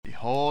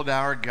Lord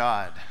our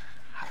God.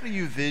 How do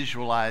you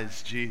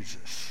visualize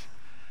Jesus?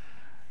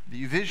 Do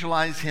you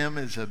visualize him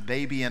as a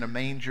baby in a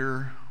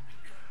manger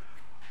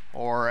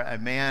or a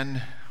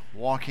man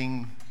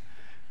walking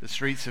the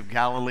streets of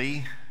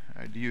Galilee?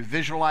 Or do you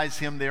visualize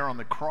him there on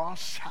the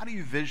cross? How do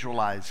you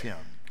visualize him?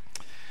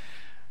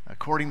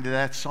 According to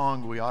that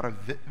song, we ought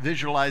to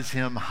visualize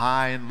him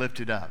high and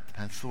lifted up.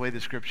 That's the way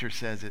the scripture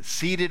says it.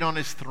 Seated on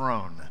his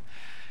throne.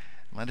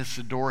 Let us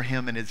adore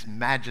him in his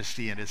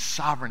majesty and his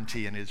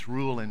sovereignty and his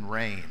rule and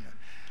reign.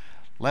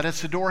 Let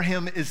us adore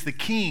him as the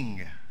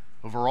King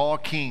over all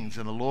kings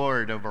and the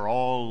Lord over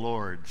all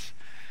lords,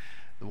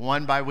 the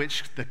one by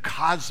which the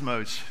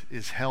cosmos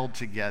is held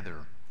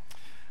together.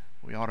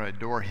 We ought to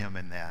adore him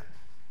in that.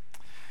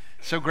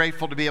 So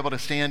grateful to be able to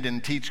stand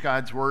and teach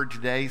God's word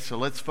today. So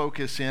let's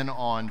focus in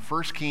on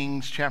 1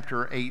 Kings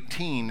chapter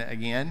 18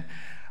 again.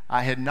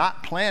 I had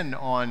not planned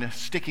on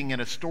sticking in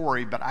a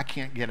story, but I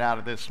can't get out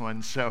of this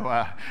one.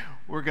 So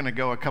we're going to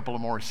go a couple of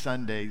more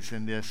Sundays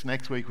in this.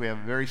 Next week we have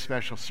a very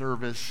special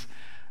service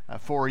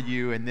for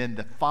you. And then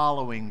the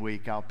following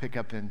week I'll pick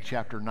up in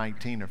chapter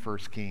 19 of 1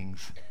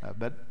 Kings.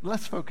 But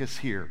let's focus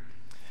here.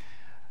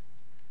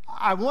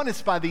 I want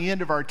us by the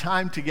end of our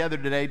time together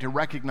today to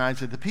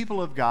recognize that the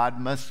people of God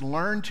must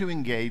learn to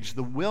engage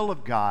the will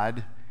of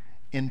God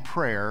in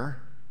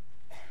prayer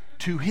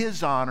to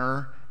his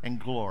honor and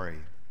glory.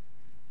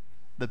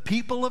 The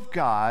people of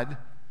God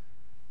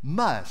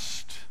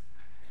must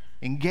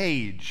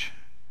engage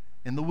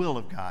in the will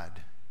of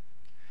God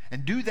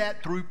and do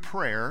that through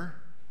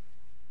prayer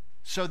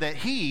so that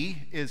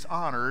he is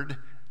honored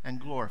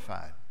and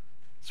glorified.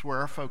 That's where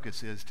our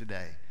focus is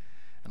today.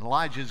 And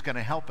Elijah is going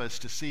to help us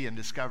to see and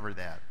discover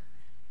that.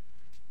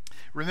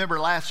 Remember,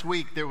 last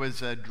week there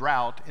was a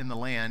drought in the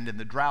land, and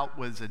the drought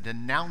was a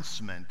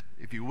denouncement,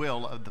 if you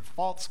will, of the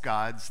false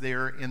gods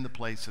there in the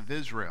place of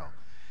Israel.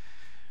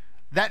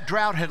 That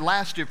drought had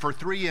lasted for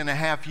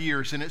 3.5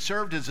 years, and it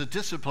served as a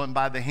discipline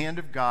by the hand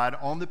of God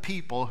on the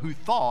people who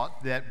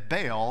thought that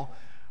Baal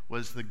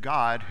was the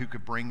God who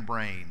could bring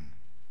rain.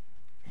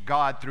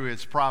 God, through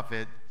his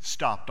prophet,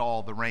 stopped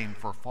all the rain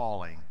from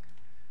falling.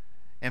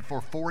 And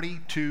for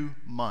 42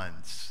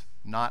 months,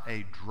 not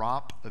a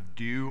drop of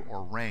dew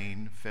or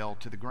rain fell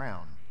to the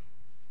ground.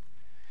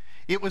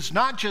 It was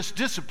not just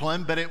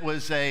discipline, but it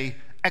was an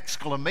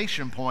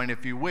exclamation point,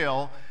 if you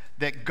will,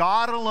 that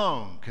God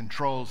alone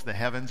controls the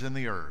heavens and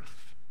the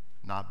earth,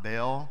 not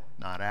Baal,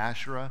 not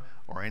Asherah,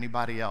 or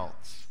anybody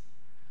else.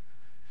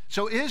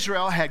 So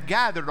Israel had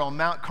gathered on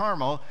Mount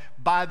Carmel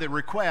by the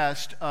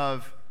request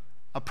of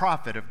a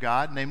prophet of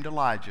God named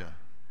Elijah.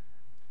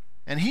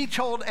 And he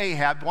told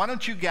Ahab, why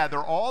don't you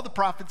gather all the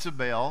prophets of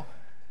Baal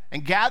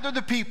and gather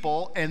the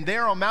people, and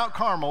there on Mount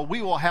Carmel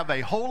we will have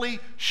a holy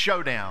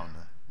showdown.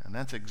 And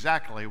that's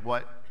exactly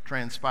what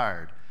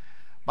transpired.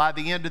 By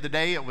the end of the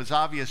day, it was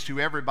obvious to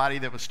everybody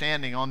that was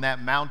standing on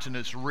that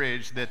mountainous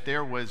ridge that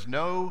there was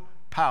no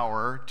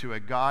power to a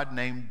god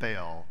named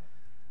Baal.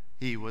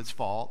 He was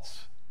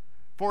false.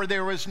 For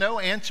there was no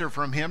answer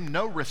from him,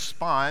 no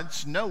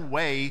response, no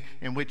way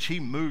in which he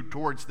moved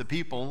towards the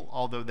people,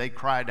 although they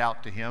cried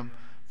out to him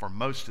for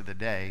most of the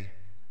day.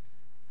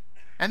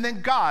 And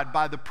then God,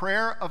 by the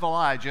prayer of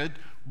Elijah,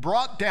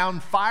 brought down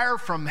fire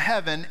from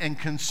heaven and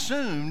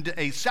consumed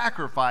a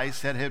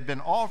sacrifice that had been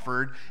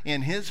offered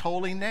in his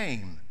holy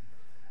name.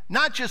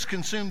 Not just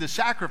consumed the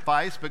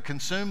sacrifice, but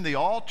consumed the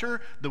altar,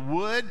 the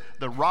wood,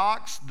 the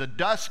rocks, the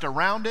dust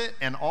around it,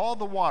 and all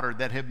the water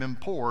that had been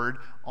poured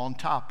on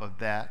top of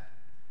that.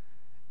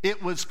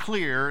 It was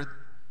clear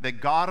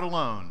that God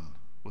alone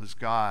was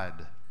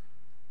God.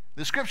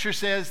 The scripture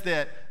says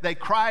that they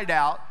cried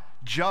out,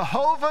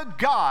 Jehovah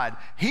God,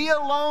 he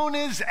alone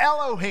is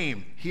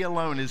Elohim. He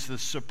alone is the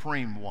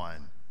supreme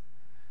one.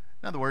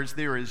 In other words,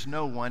 there is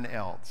no one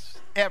else.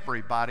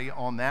 Everybody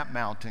on that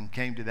mountain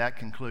came to that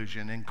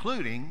conclusion,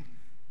 including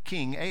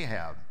King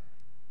Ahab.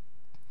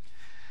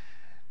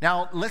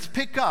 Now, let's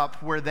pick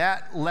up where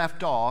that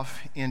left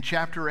off in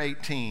chapter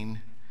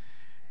 18,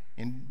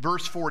 in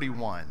verse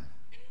 41.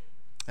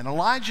 And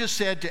Elijah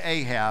said to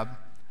Ahab,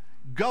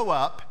 go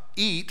up,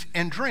 eat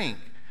and drink,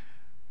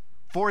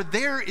 for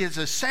there is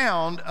a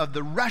sound of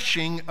the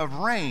rushing of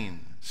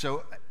rain.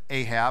 So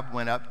Ahab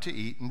went up to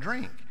eat and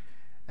drink.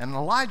 And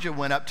Elijah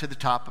went up to the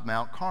top of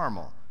Mount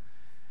Carmel.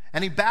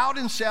 And he bowed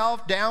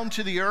himself down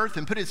to the earth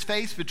and put his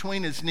face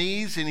between his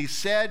knees. And he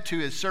said to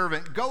his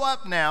servant, go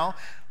up now,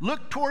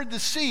 look toward the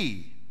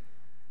sea.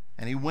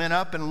 And he went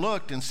up and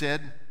looked and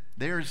said,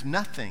 there's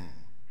nothing.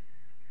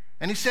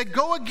 And he said,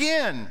 go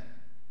again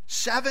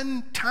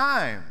 7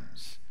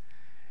 times.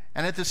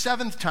 And at the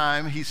 7th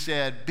time he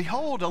said,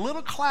 behold, a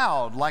little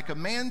cloud like a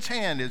man's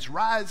hand is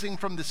rising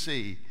from the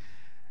sea.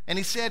 And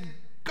he said,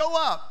 go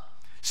up,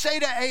 say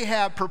to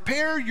Ahab,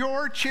 prepare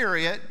your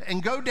chariot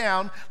and go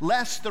down,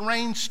 lest the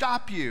rain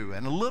stop you.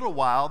 And a little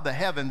while the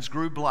heavens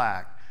grew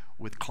black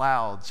with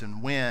clouds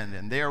and wind,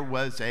 and there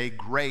was a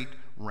great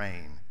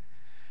rain.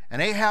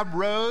 And Ahab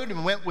rode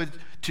and went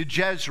to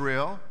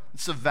Jezreel,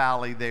 it's a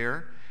valley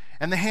there,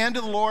 And the hand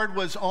of the Lord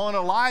was on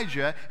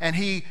Elijah, and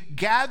he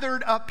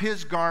gathered up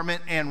his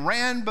garment and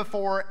ran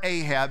before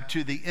Ahab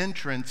to the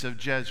entrance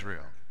of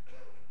Jezreel.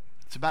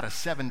 It's about a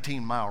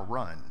 17-mile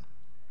run.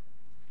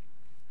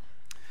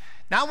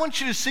 Now I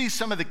want you to see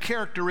some of the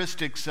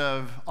characteristics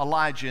of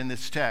Elijah in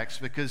this text,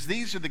 because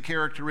these are the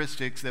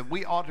characteristics that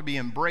we ought to be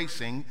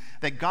embracing,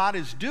 that God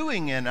is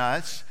doing in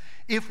us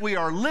if we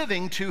are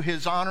living to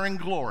his honor and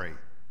glory.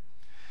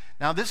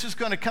 Now this is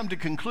going to come to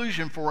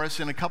conclusion for us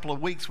in a couple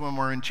of weeks when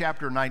we're in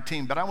chapter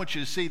 19, but I want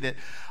you to see that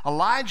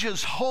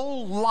Elijah's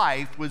whole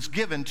life was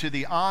given to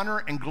the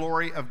honor and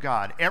glory of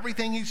God.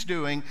 Everything he's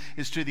doing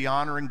is to the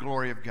honor and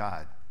glory of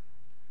God.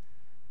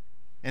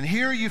 And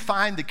here you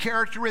find the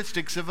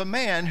characteristics of a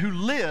man who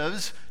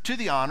lives to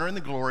the honor and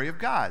the glory of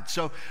God.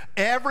 So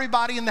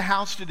everybody in the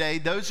house today,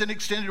 those in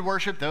extended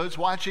worship, those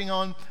watching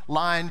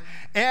online,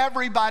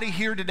 everybody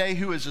here today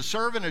who is a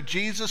servant of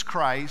Jesus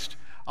Christ,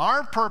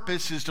 our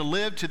purpose is to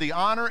live to the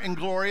honor and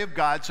glory of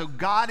God. So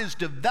God is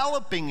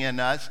developing in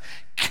us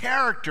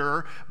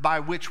character by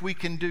which we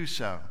can do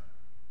so.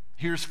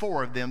 Here's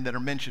 4 of them that are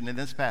mentioned in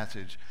this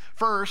passage.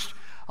 First,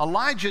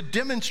 Elijah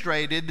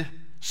demonstrated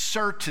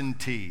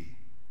certainty.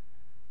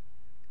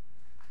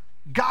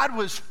 God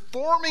was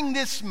forming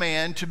this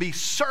man to be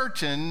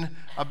certain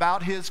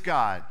about his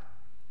God.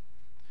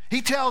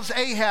 He tells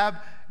Ahab,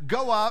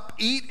 "Go up,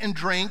 eat and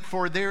drink,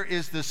 for there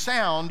is the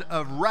sound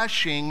of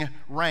rushing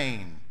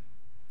rain."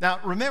 Now,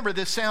 remember,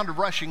 this sound of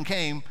rushing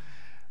came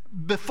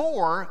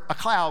before a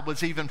cloud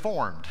was even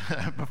formed,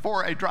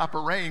 before a drop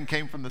of rain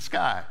came from the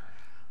sky.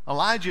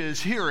 Elijah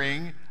is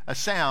hearing a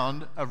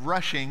sound of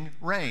rushing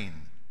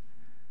rain.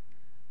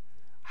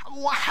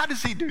 How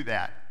does he do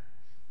that?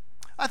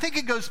 I think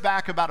it goes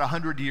back about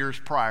 100 years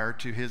prior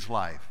to his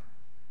life,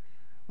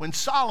 when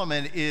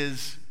Solomon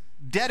is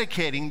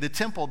dedicating the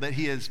temple that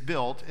he has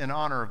built in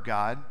honor of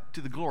God,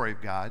 to the glory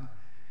of God.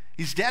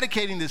 He's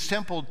dedicating this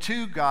temple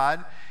to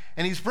God,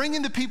 and he's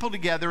bringing the people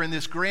together in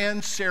this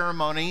grand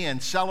ceremony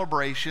and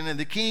celebration, and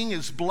the king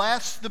has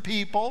blessed the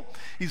people,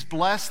 he's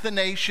blessed the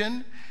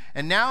nation,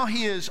 and now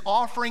he is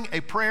offering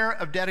a prayer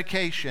of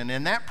dedication,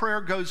 and that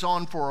prayer goes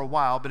on for a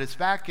while, but it's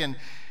back in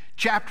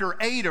chapter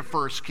 8 of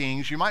 1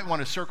 Kings. You might want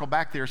to circle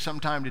back there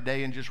sometime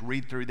today and just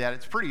read through that.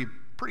 It's pretty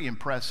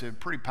impressive,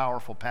 pretty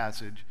powerful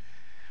passage.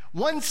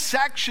 One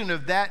section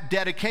of that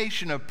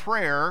dedication of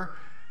prayer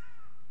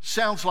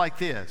sounds like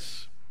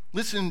this.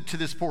 Listen to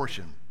this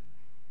portion.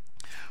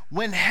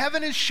 "When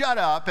heaven is shut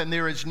up and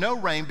there is no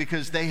rain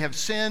because they have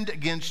sinned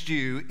against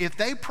you, if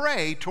they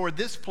pray toward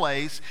this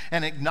place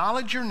and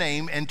acknowledge your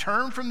name and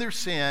turn from their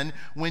sin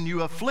when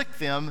you afflict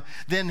them,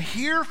 then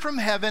hear from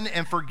heaven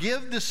and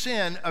forgive the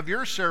sin of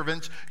your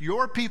servants,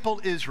 your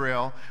people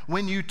Israel,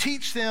 when you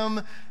teach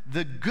them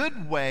the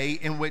good way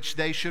in which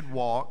they should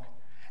walk,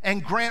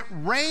 and grant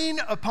rain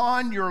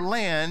upon your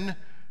land,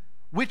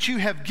 which you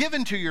have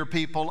given to your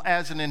people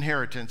as an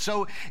inheritance."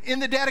 So in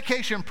the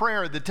dedication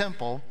prayer of the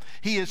temple,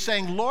 he is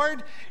saying,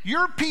 Lord,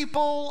 your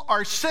people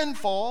are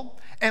sinful,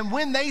 and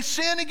when they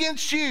sin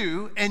against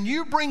you and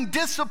you bring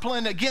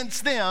discipline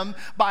against them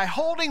by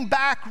holding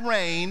back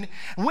rain,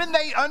 when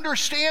they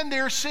understand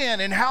their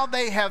sin and how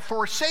they have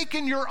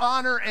forsaken your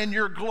honor and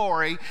your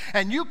glory,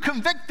 and you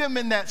convict them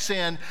in that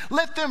sin,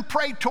 let them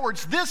pray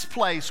towards this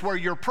place where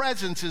your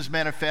presence is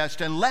manifest,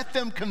 and let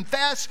them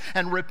confess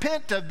and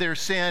repent of their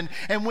sin,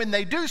 and when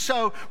they do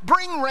so,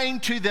 bring rain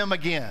to them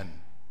again.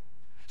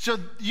 So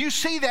you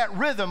see that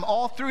rhythm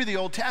all through the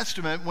Old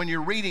Testament when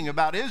you're reading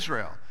about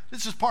Israel.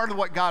 This is part of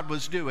what God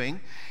was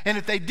doing. And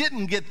if they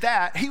didn't get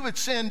that, he would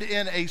send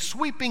in a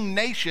sweeping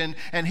nation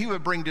and he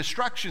would bring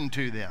destruction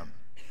to them.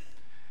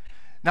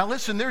 Now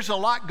listen, there's a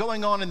lot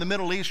going on in the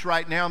Middle East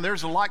right now, and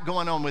there's a lot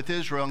going on with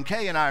Israel. And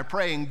Kay and I are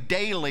praying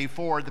daily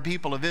for the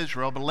people of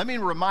Israel. But let me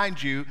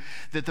remind you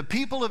that the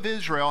people of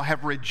Israel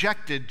have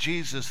rejected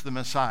Jesus the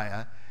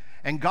Messiah.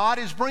 And God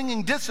is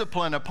bringing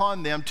discipline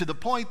upon them to the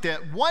point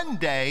that one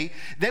day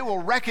they will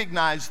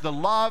recognize the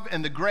love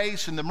and the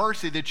grace and the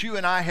mercy that you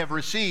and I have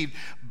received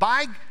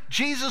by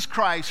Jesus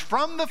Christ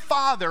from the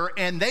Father,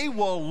 and they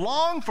will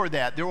long for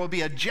that. There will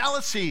be a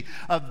jealousy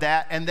of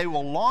that, and they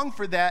will long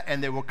for that,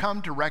 and they will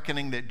come to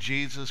reckoning that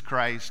Jesus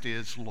Christ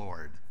is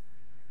Lord.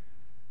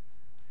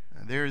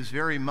 There is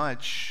very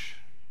much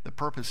the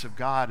purpose of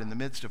God in the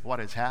midst of what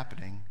is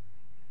happening.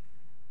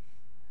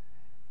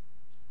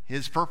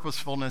 His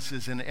purposefulness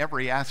is in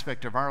every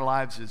aspect of our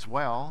lives as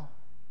well.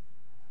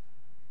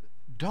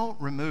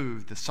 Don't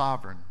remove the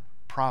sovereign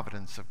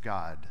providence of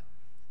God.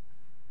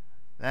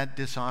 That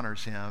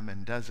dishonors him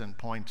and doesn't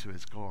point to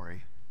his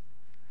glory.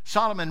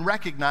 Solomon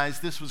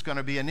recognized this was going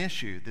to be an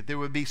issue, that there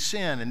would be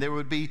sin and there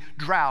would be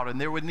drought and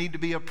there would need to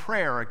be a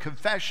prayer, a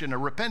confession, a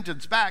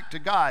repentance back to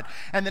God.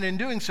 And then in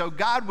doing so,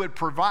 God would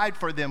provide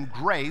for them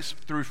grace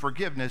through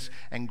forgiveness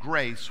and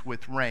grace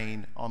with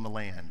rain on the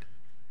land.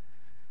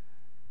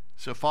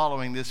 So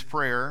following this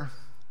prayer,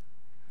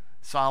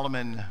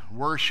 Solomon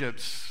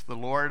worships the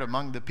Lord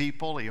among the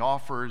people. He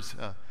offers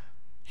a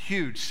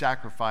huge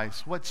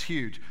sacrifice. What's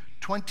huge?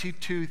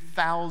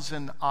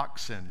 22,000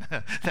 oxen.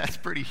 That's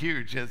pretty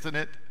huge, isn't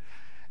it?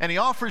 And he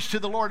offers to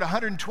the Lord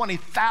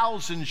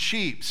 120,000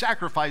 sheep,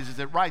 sacrifices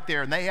it right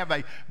there, and they have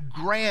a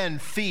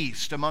grand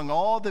feast among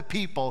all the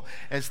people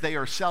as they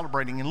are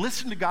celebrating. And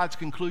listen to God's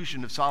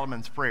conclusion of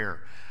Solomon's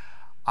prayer.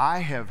 I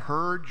have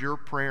heard your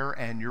prayer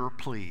and your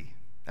plea.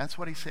 That's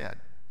what he said.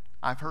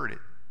 I've heard it.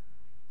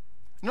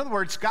 In other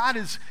words, God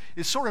is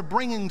sort of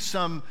bringing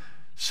some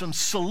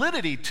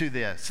solidity to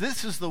this.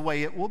 This is the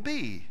way it will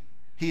be.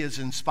 He has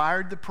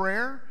inspired the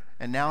prayer,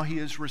 and now he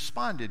has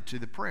responded to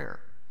the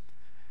prayer.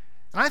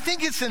 And I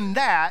think it's in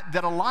that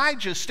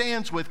Elijah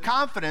stands with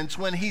confidence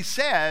when he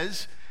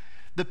says,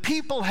 the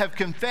people have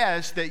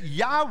confessed that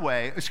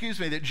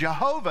that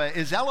Jehovah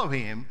is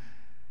Elohim,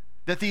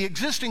 that the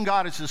existing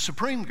God is the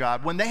supreme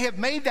God. When they have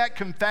made that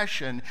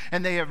confession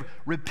and they have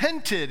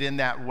repented in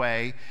that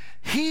way,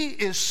 he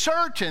is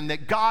certain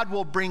that God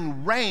will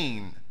bring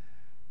rain,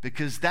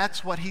 because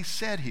that's what he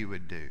said he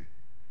would do.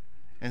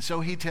 And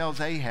so he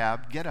tells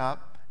Ahab, get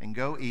up and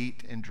go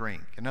eat and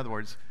drink. In other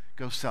words,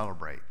 go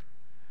celebrate.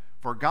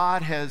 For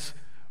God has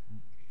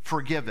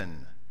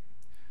forgiven.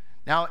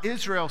 Now,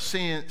 Israel's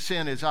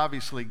sin is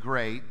obviously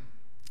great.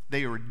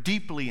 They are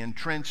deeply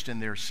entrenched in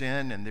their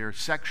sin and their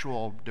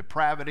sexual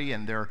depravity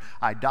and their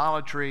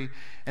idolatry.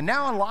 And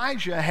now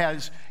Elijah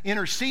has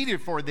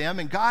interceded for them,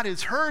 and God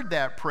has heard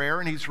that prayer,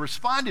 and he's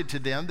responded to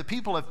them. The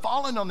people have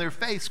fallen on their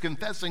face,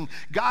 confessing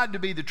God to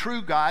be the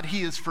true God.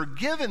 He has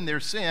forgiven their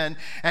sin,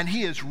 and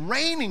he is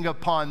raining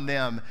upon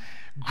them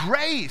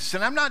grace.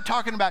 And I'm not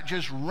talking about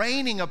just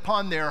raining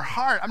upon their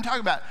heart. I'm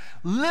talking about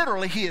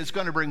literally he is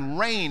going to bring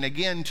rain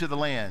again to the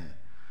land.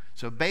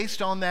 So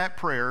based on that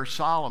prayer,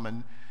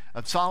 Solomon's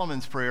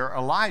prayer,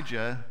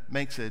 Elijah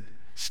makes a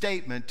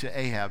statement to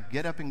Ahab,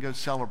 get up and go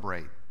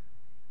celebrate.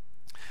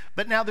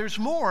 But now there's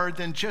more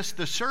than just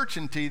the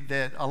certainty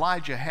that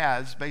Elijah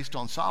has based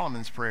on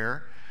Solomon's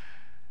prayer.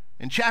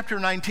 In chapter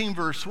 19,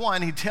 verse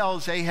 1, he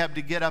tells Ahab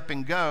to get up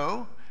and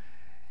go.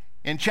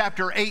 In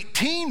chapter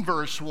 18,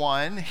 verse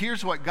 1,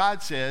 here's what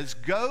God says,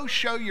 go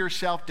show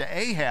yourself to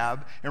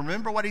Ahab. And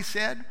remember what he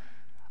said?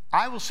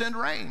 I will send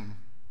rain.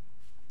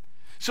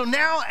 So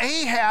now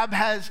Ahab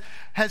has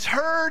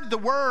heard the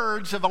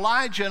words of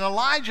Elijah, and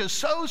Elijah is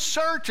so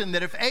certain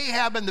that if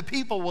Ahab and the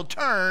people will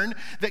turn,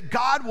 that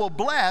God will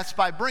bless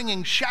by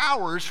bringing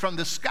showers from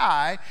the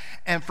sky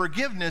and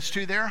forgiveness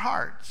to their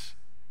hearts.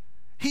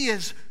 He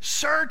is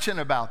certain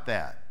about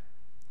that.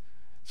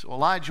 So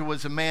Elijah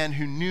was a man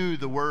who knew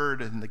the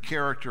word and the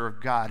character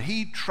of God.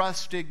 He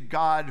trusted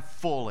God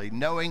fully,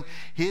 knowing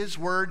his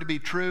word to be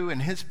true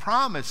and his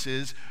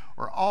promises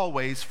were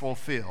always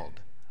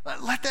fulfilled.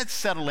 Let that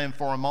settle in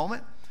for a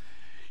moment.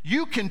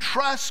 You can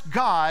trust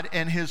God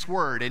and his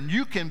word, and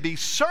you can be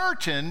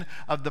certain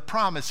of the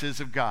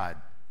promises of God.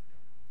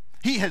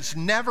 He has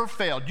never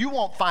failed. You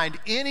won't find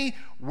any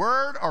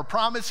word or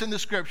promise in the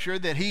scripture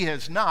that he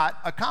has not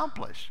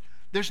accomplished.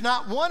 There's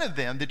not one of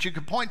them that you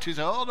can point to and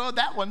say, oh, no,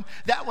 that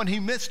one he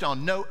missed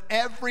on. No,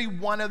 every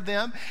one of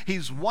them,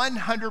 he's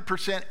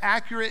 100%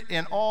 accurate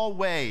in all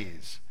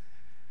ways.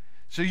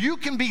 So you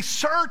can be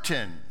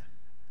certain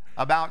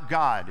about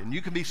God, and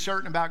you can be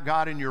certain about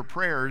God in your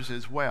prayers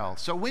as well.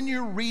 So when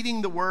you're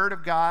reading the Word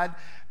of God,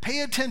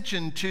 pay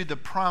attention to the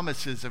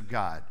promises of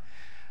God.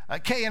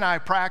 Kay and I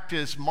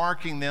practice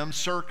marking them,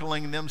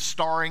 circling them,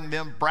 starring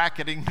them,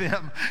 bracketing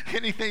them,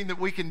 anything that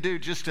we can do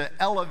just to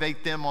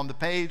elevate them on the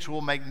page. We'll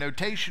make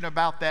notation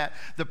about that.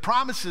 The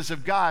promises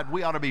of God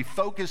we ought to be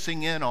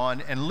focusing in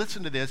on, and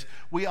listen to this,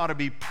 we ought to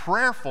be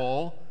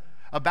prayerful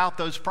about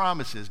those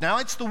promises. Now,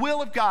 it's the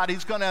will of God.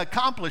 He's going to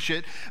accomplish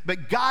it,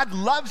 but God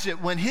loves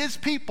it when his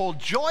people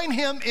join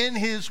him in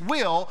his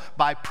will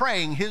by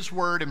praying his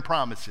word and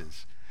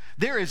promises.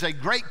 There is a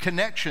great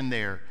connection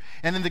there.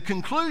 And in the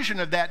conclusion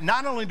of that,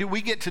 not only do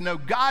we get to know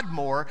God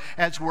more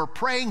as we're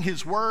praying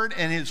his word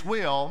and his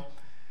will,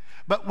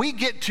 but we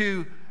get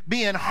to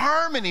be in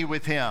harmony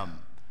with him.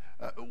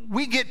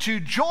 We get to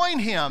join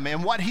him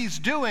in what he's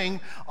doing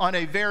on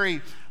a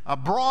very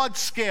broad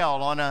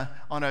scale, on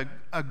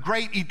a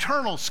great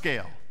eternal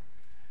scale.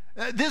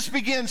 This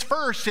begins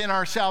first in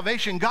our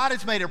salvation. God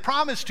has made a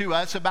promise to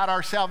us about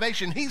our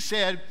salvation. He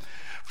said,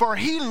 for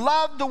he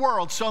loved the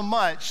world so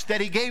much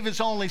that he gave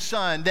his only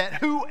son, that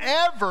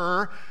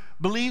whoever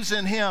believes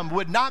in him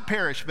would not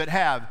perish but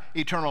have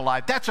eternal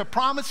life. That's a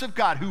promise of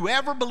God.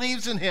 Whoever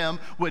believes in him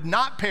would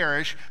not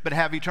perish but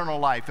have eternal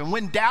life. And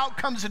when doubt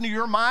comes into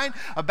your mind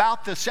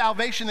about the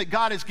salvation that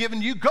God has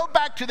given you, go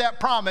back to that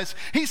promise.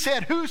 He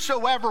said,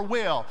 whosoever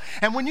will.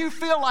 And when you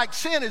feel like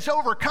sin has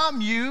overcome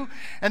you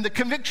and the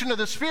conviction of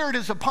the Spirit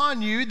is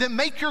upon you, then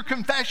make your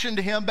confession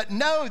to him, but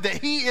know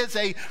that he is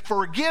a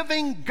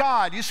forgiving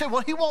God. You say,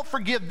 well, he won't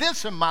forgive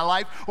this in my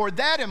life or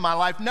that in my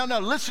life. No,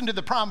 listen to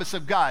the promise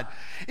of God.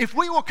 If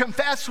we will confess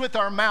confess with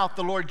our mouth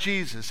the Lord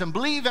Jesus and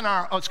believe in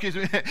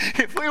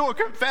if we will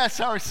confess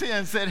our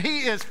sins, that he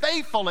is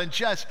faithful and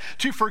just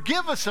to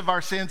forgive us of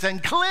our sins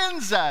and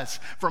cleanse us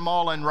from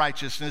all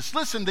unrighteousness.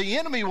 Listen, the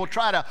enemy will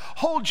try to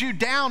hold you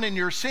down in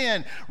your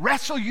sin,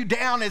 wrestle you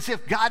down as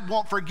if God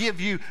won't forgive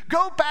you.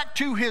 Go back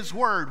to his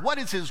word. What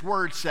does his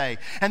word say?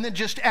 And then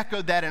just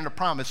echo that in a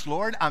promise.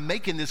 Lord, I'm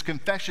making this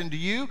confession to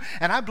you,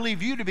 and I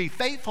believe you to be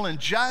faithful and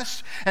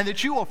just, and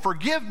that you will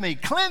forgive me,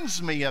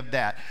 cleanse me of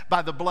that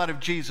by the blood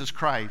of Jesus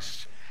Christ.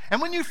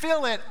 And when you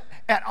feel it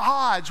at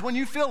odds, when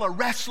you feel a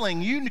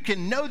wrestling, you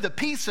can know the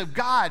peace of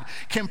God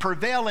can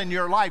prevail in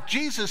your life.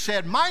 Jesus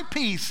said, my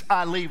peace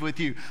I leave with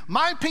you.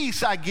 My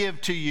peace I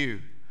give to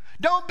you.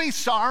 Don't be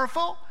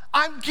sorrowful.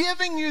 I'm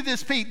giving you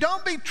this peace.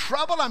 Don't be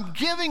troubled. I'm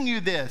giving you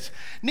this.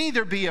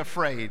 Neither be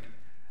afraid.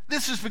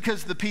 This is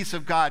because the peace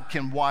of God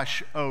can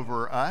wash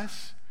over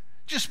us.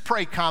 Just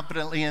pray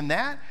confidently in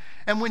that.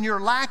 And when you're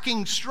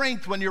lacking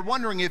strength, when you're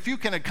wondering if you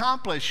can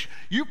accomplish,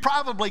 you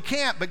probably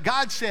can't. But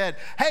God said,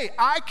 hey,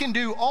 I can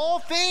do all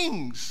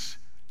things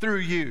through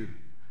you.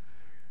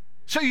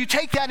 So you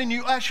take that and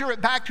you usher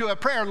it back to a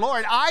prayer.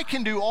 Lord, I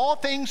can do all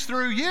things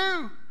through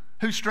you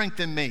who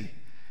strengthen me.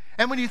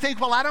 And when you think,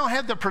 well, I don't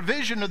have the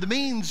provision or the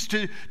means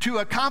to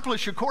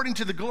accomplish according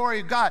to the glory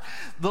of God,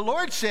 the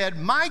Lord said,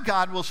 my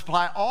God will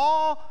supply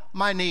all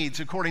my needs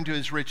according to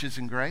his riches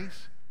and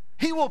grace.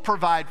 He will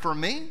provide for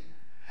me.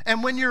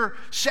 And when you're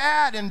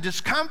sad and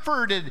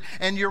discomforted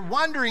and you're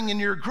wondering in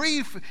your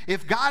grief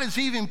if God is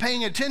even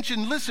paying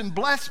attention, listen,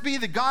 blessed be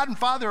the God and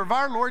Father of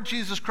our Lord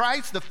Jesus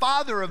Christ, the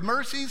Father of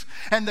mercies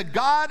and the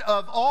God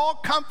of all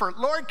comfort.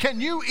 Lord,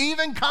 can you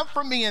even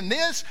comfort me in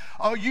this?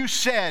 Oh, you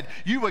said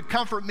you would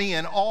comfort me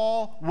in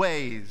all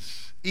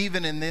ways,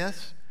 even in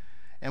this.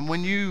 And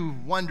when you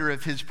wonder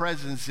if his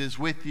presence is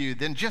with you,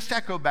 then just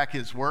echo back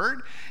his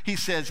word. He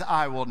says,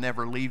 I will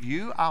never leave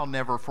you. I'll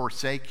never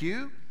forsake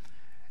you.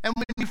 And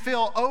when you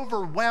feel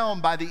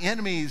overwhelmed by the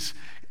enemy's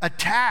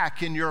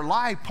attack in your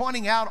life,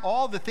 pointing out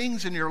all the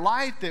things in your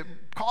life that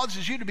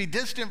causes you to be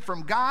distant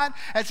from God,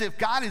 as if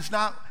God is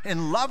not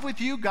in love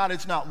with you, God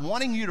is not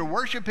wanting you to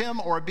worship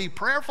him or be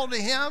prayerful to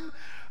him,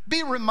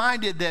 be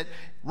reminded that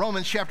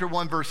Romans chapter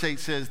 1 verse 8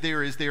 says,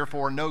 there is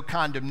therefore no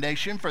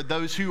condemnation for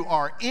those who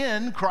are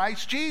in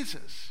Christ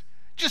Jesus.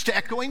 Just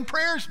echoing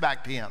prayers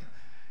back to him.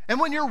 And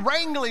when you're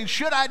wrangling,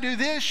 should I do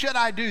this? Should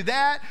I do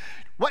that?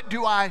 What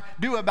do I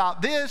do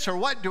about this, or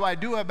what do I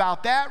do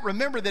about that?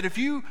 Remember that if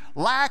you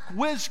lack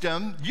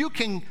wisdom, you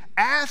can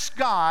ask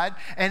God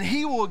and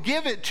he will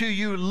give it to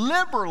you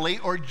liberally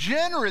or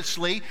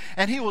generously,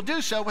 and he will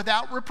do so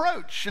without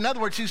reproach. In other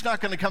words, he's not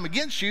going to come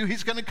against you.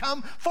 He's going to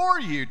come for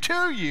you,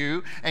 to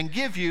you, and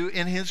give you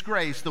in his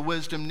grace the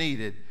wisdom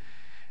needed.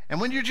 And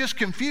when you're just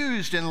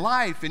confused in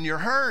life and you're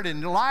hurt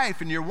in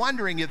life and you're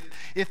wondering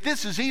if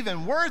this is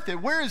even worth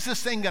it, where is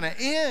this thing going to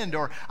end?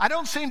 Or I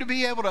don't seem to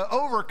be able to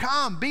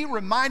overcome. Be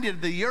reminded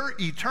of the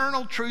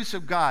eternal truths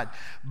of God.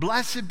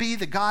 Blessed be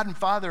the God and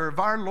Father of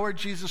our Lord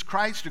Jesus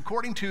Christ.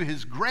 According to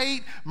his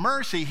great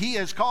mercy, he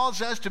has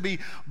caused us to be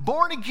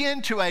born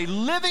again to a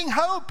living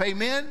hope.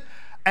 Amen?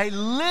 A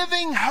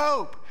living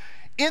hope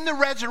in the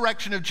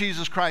resurrection of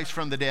Jesus Christ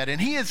from the dead.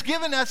 And he has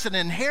given us an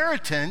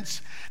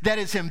inheritance that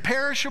is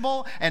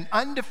imperishable and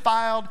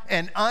undefiled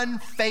and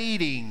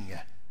unfading.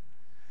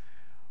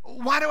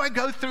 Why do I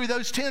go through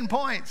those 10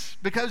 points?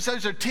 Because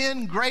those are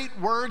 10 great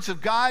words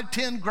of God,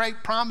 10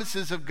 great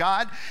promises of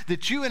God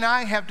that you and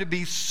I have to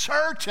be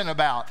certain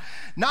about.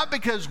 Not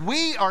because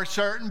we are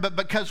certain, but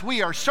because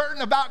we are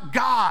certain about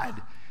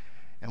God.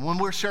 And when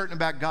we're certain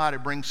about God,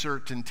 it brings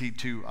certainty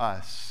to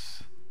us.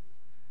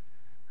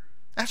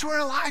 That's where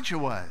Elijah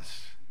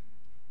was.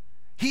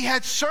 He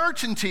had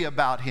certainty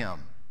about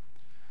him.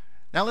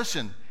 Now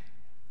listen,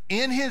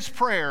 in his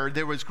prayer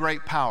there was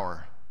great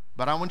power.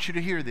 But I want you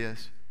to hear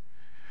this.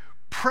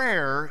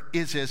 Prayer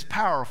is as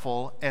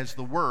powerful as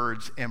the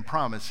words and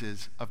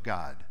promises of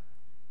God.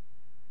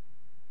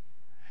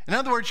 In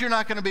other words, you're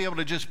not going to be able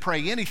to just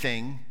pray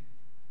anything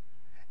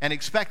and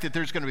expect that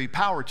there's going to be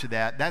power to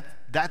that.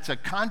 That's a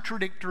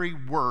contradictory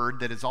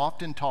word that is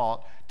often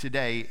taught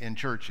today in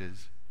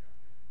churches.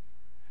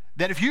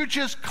 That if you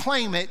just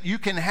claim it, you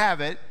can have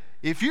it.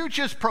 If you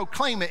just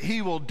proclaim it,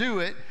 he will do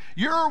it.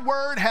 Your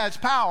word has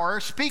power.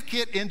 Speak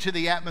it into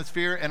the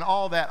atmosphere and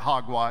all that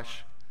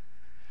hogwash.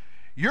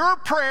 Your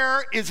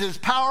prayer is as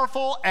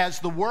powerful as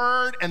the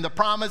word and the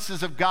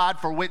promises of God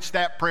for which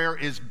that prayer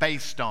is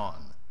based on.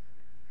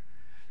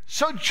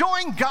 So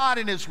join God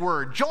in his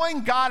word.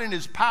 Join God in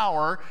his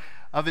power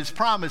of his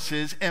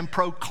promises and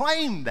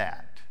proclaim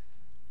that.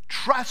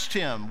 Trust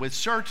him with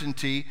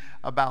certainty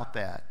about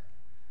that.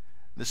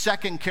 The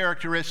second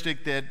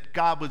characteristic that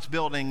God was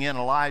building in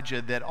Elijah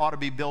that ought to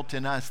be built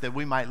in us that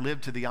we might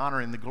live to the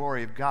honor and the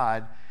glory of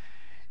God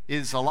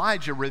is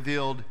Elijah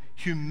revealed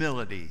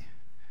humility.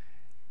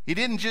 He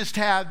didn't just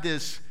have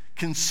this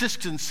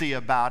consistency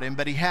about him,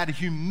 but he had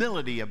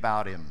humility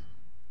about him.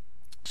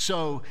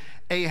 So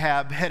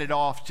Ahab headed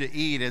off to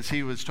eat as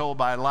he was told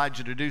by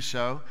Elijah to do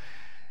so.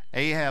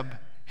 Ahab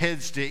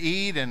heads to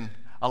eat and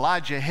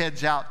Elijah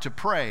heads out to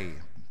pray.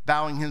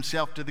 bowing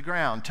himself to the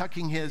ground,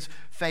 tucking his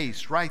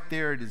face right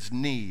there at his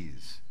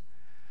knees.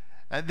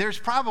 There's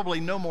probably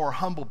no more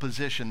humble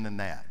position than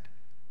that,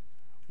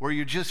 where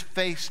you're just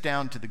face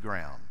down to the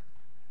ground.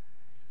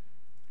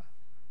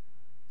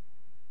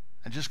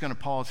 I'm just going to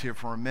pause here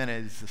for a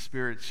minute as the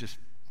Spirit's just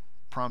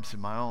prompts in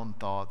my own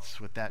thoughts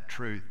with that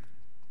truth.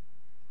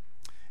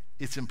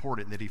 It's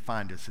important that he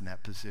find us in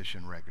that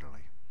position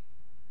regularly.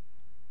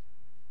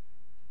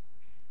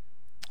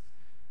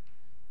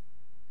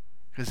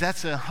 Because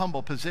that's a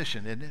humble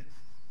position, isn't it?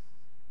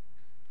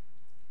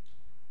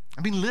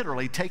 I mean,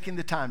 literally taking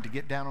the time to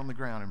get down on the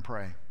ground and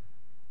pray.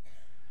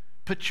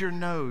 Put your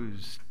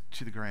nose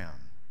to the ground.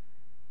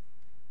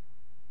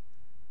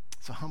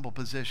 It's a humble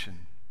position.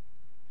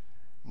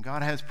 And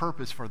God has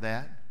purpose for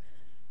that.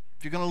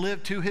 If you're going to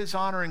live to his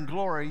honor and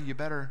glory, you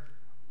better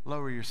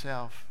lower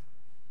yourself.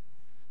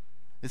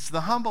 It's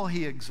the humble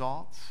he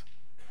exalts.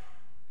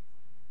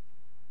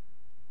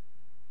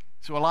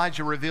 So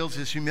Elijah reveals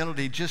his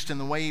humility just in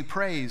the way he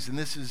prays, and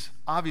this is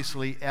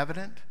obviously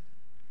evident.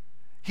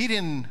 He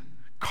didn't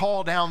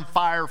call down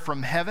fire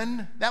from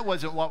heaven. That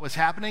wasn't what was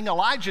happening.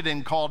 Elijah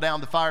didn't call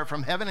down the fire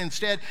from heaven.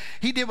 Instead,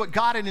 he did what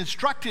God had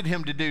instructed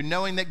him to do,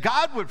 knowing that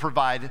God would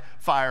provide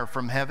fire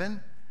from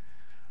heaven.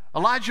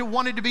 Elijah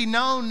wanted to be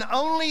known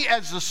only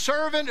as the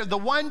servant of the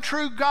one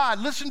true God.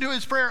 Listen to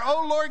his prayer.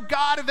 O Lord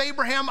God of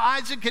Abraham,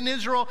 Isaac, and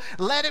Israel,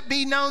 let it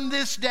be known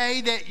this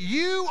day that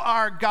you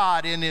are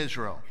God in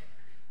Israel,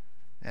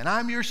 and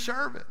I'm your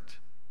servant.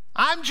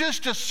 I'm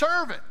just a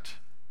servant.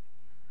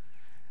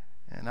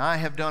 And I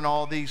have done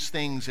all these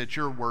things at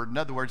your word. In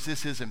other words,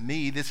 this isn't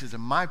me. This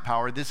isn't my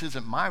power. This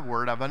isn't my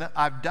word.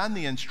 I've done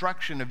the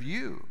instruction of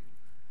you.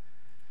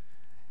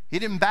 He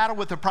didn't battle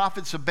with the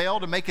prophets of Baal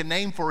to make a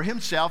name for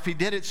himself. He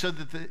did it so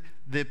that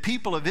the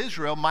people of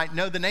Israel might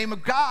know the name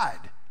of God.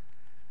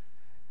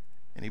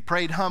 And he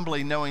prayed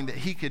humbly, knowing that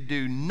he could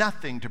do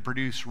nothing to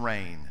produce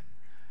rain.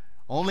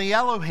 Only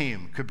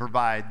Elohim could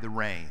provide the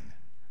rain.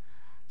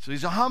 So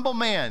he's a humble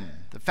man.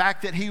 The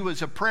fact that he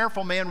was a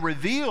prayerful man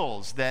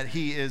reveals that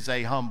he is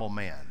a humble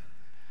man.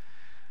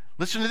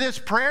 Listen to this.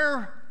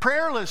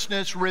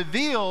 Prayerlessness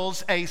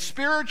reveals a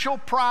spiritual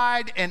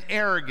pride and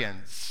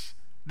arrogance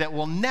that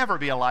will never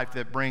be a life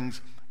that brings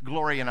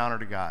glory and honor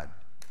to God.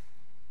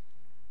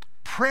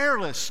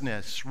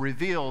 Prayerlessness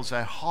reveals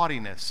a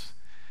haughtiness.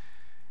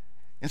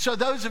 And so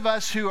those of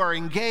us who are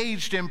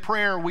engaged in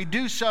prayer, we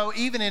do so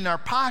even in our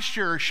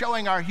posture,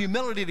 showing our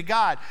humility to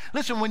God.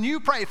 Listen, when you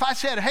pray, if I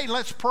said, hey,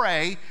 let's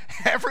pray,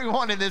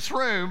 everyone in this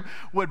room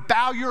would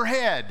bow your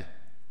head.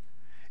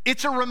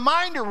 It's a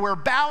reminder we're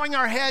bowing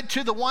our head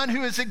to the one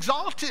who is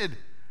exalted.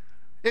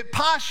 It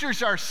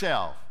postures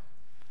ourselves.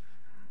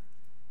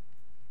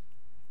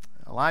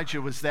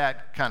 Elijah was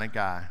that kind of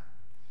guy.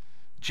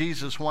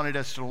 Jesus wanted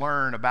us to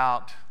learn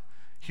about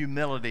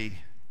humility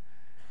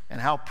and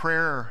how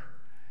prayer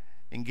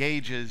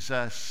engages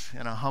us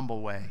in a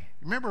humble way.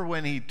 Remember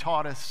when he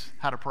taught us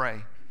how to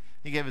pray?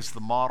 He gave us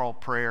the model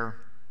prayer.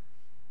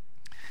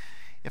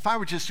 If I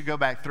were just to go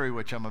back through,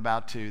 which I'm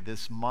about to,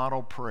 this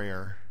model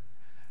prayer,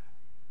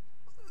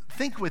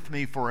 think with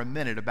me for a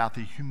minute about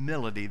the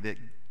humility that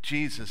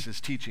Jesus is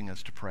teaching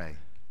us to pray.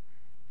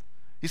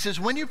 He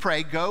says, when you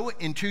pray, go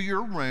into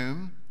your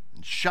room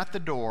and shut the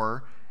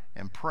door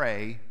and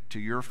pray to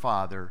your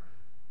Father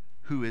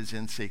who is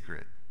in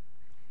secret.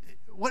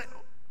 What?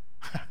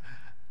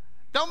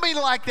 Don't be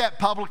like that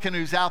publican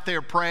who's out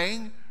there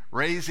praying,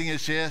 raising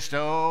his chest.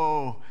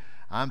 Oh,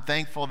 I'm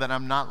thankful that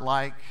I'm not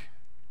like.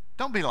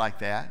 Don't be like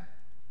that.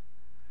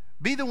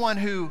 Be the one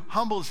who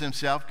humbles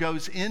himself,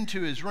 goes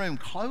into his room,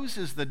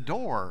 closes the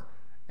door,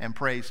 and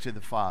prays to the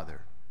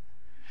Father.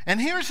 And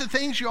here's the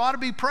things you ought to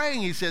be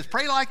praying. He says,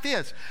 pray like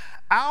this.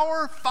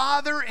 Our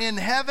Father in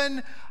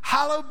heaven,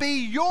 hallowed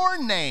be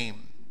your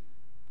name.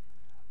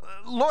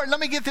 Lord, let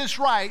me get this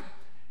right.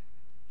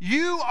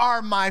 You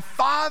are my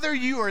Father.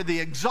 You are the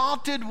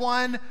exalted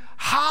one,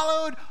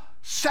 hallowed,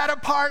 set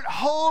apart,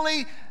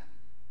 holy,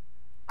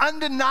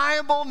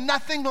 undeniable,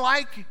 nothing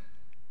like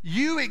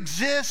you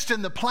exist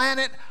in the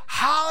planet.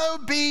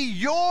 Hallowed be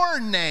your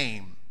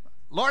name.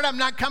 Lord, I'm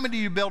not coming to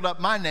you to build up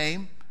my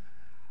name.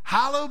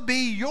 Hallowed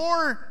be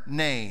your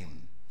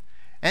name.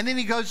 And then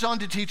he goes on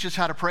to teach us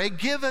how to pray.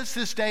 Give us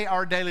this day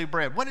our daily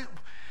bread.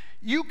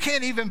 You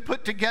can't even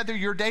put together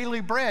your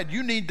daily bread.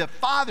 You need the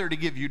Father to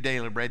give you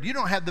daily bread. You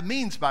don't have the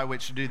means by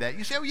which to do that.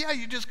 You say, oh yeah,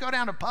 you just go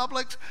down to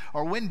Publix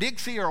or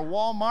Winn-Dixie or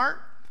Walmart.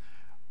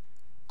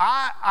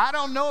 I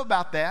don't know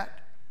about that.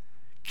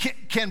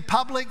 Can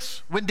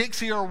Publix,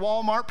 Winn-Dixie, or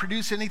Walmart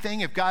produce anything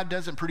if God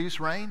doesn't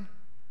produce rain?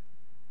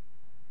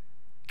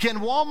 Can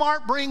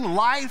Walmart bring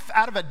life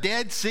out of a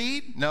dead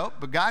seed? No,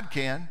 but God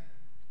can.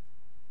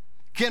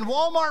 Can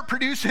Walmart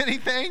produce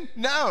anything?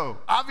 No,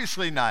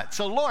 obviously not.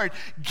 So Lord,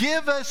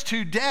 give us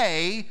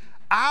today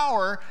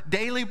our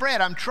daily bread.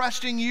 I'm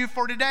trusting you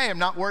for today. I'm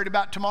not worried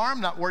about tomorrow.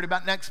 I'm not worried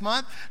about next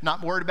month.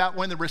 Not worried about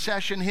when the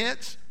recession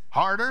hits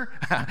harder.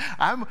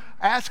 I'm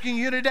asking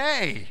you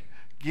today,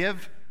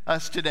 give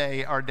us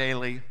today our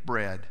daily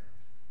bread.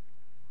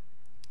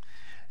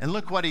 And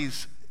look what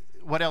he's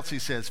what else he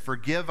says?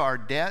 Forgive our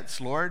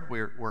debts, Lord.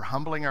 We're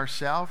humbling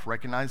ourselves,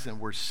 recognizing that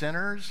we're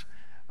sinners.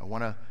 I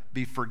want to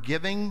be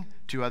forgiving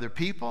to other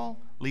people.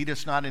 Lead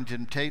us not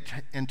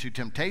into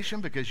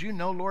temptation, because you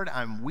know, Lord,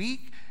 I'm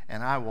weak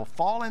and I will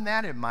fall in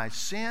that in my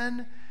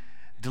sin.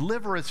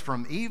 Deliver us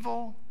from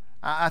evil.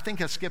 I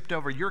think I skipped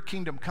over, your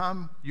kingdom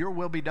come, your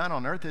will be done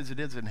on earth as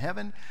it is in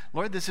heaven.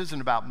 Lord, this isn't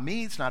about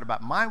me. It's not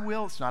about my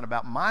will. It's not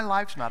about my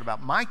life. It's not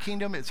about my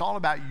kingdom. It's all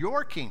about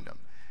your kingdom.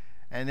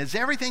 And as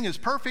everything is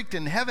perfect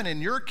in heaven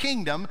in your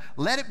kingdom,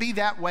 let it be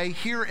that way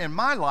here in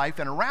my life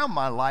and around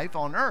my life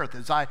on earth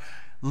as I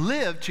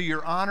live to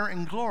your honor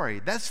and glory.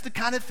 That's the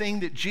kind of thing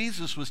that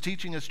Jesus was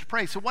teaching us to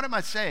pray. So what am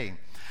I saying?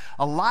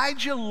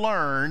 Elijah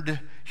learned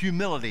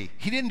humility.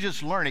 He didn't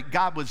just learn it.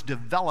 God was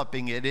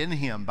developing it in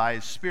him by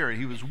his Spirit.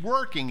 He was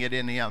working it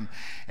in him.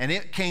 And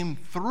it came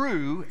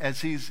through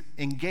as he's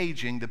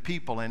engaging the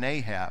people in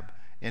Ahab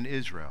in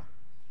Israel.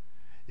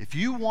 If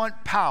you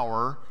want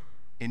power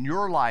in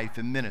your life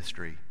and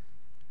ministry,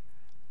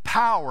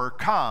 power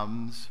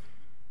comes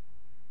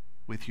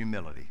with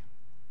humility.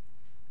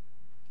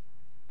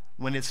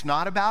 When it's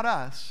not about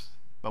us,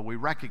 but we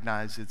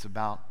recognize it's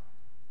about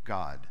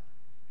God.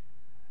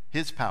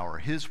 His power,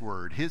 His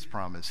word, His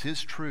promise,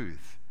 His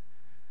truth.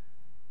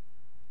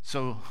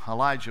 So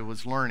Elijah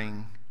was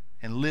learning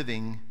and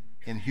living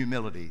in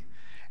humility.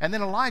 And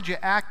then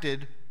Elijah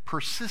acted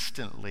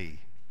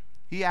persistently.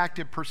 He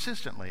acted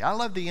persistently. I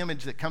love the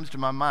image that comes to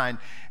my mind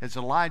as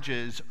Elijah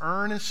is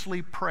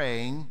earnestly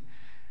praying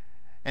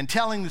and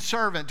telling the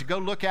servant to go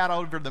look out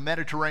over the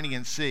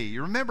Mediterranean Sea.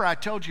 You remember I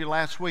told you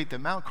last week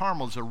that Mount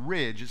Carmel is a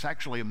ridge. It's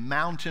actually a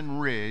mountain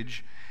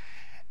ridge.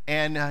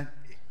 And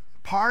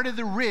part of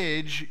the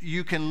ridge,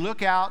 you can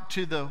look out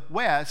to the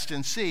west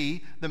and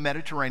see the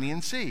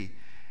Mediterranean Sea.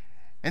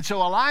 And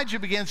so Elijah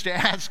begins to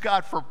ask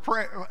God for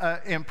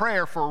in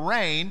prayer for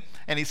rain,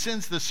 and he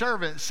sends the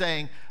servant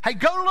saying, hey,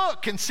 go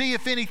look and see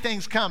if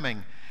anything's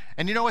coming.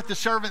 And you know what the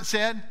servant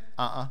said?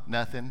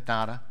 Nothing,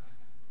 nada.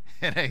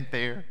 It ain't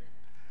there.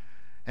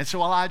 And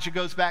so Elijah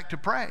goes back to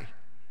pray.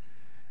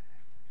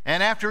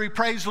 And after he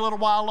prays a little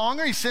while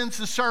longer, he sends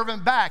the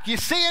servant back. You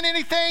seeing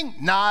anything?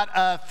 Not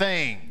a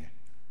thing.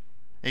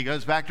 He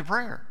goes back to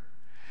prayer.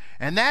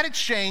 And that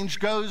exchange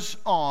goes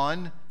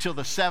on till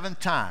the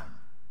seventh time.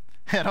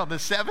 And on the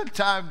seventh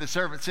time, the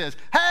servant says,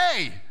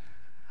 hey,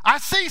 I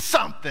see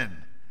something.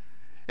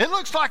 It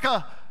looks like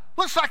a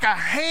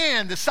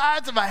hand, the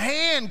size of a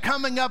hand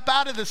coming up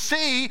out of the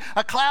sea.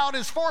 A cloud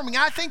is forming.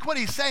 I think what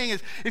he's saying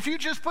is, if you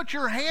just put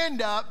your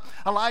hand up,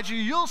 Elijah,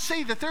 you'll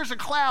see that there's a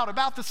cloud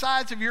about the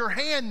size of your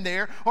hand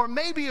there, or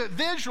maybe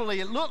visually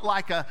it looked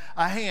like a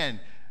hand.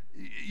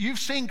 You've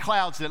seen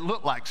clouds that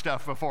look like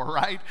stuff before,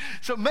 right?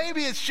 So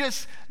maybe it's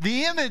just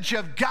the image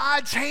of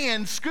God's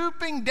hand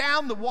scooping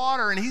down the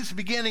water, and he's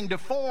beginning to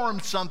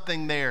form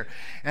something there.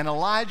 And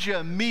Elijah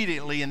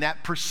immediately, in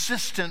that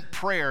persistent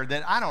prayer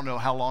that I don't know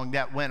how long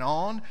that went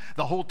on,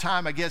 the whole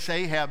time I guess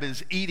Ahab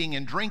is eating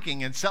and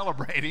drinking and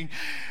celebrating,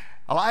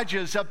 Elijah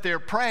is up there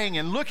praying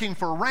and looking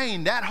for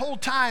rain. That whole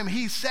time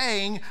he's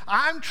saying,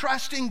 I'm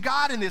trusting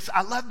God in this.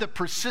 I love the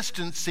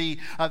persistency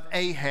of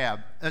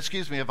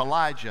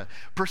Elijah.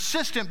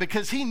 Persistent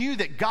because he knew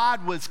that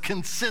God was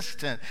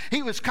consistent.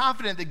 He was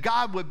confident that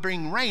God would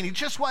bring rain. He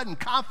just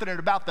wasn't confident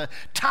about the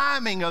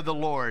timing of the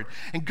Lord.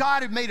 And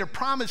God had made a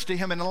promise to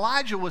him, and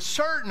Elijah was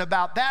certain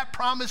about that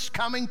promise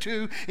coming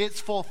to its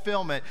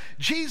fulfillment.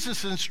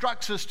 Jesus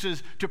instructs us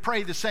to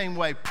pray the same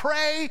way.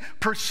 Pray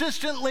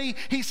persistently,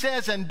 he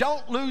says, and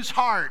don't lose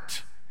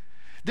heart.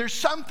 There's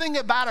something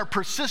about a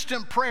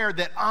persistent prayer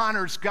that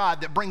honors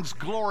God, that brings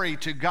glory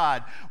to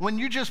God. When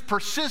you just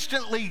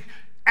persistently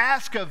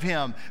ask of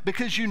him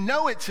because you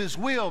know it's his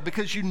will,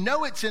 because you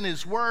know it's in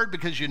his word,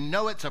 because you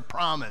know it's a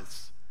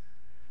promise.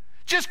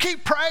 Just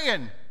keep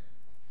praying.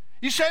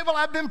 You say, well,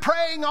 I've been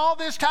praying all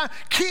this time.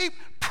 Keep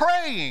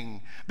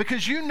praying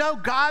because you know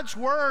God's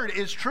word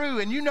is true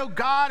and you know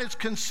God is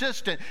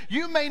consistent.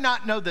 You may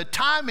not know the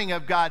timing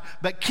of God,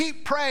 but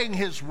keep praying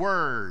his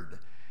word.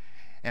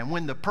 And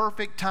when the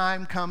perfect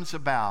time comes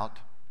about,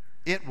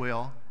 it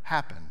will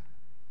happen.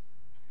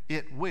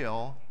 It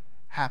will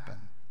happen.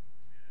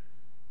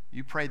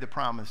 You pray the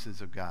promises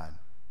of God.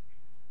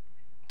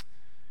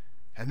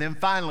 And then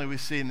finally we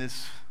see in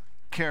this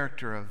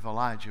character of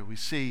Elijah, we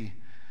see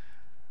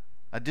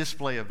a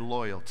display of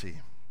loyalty.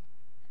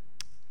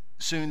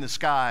 Soon the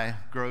sky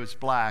grows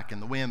black and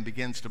the wind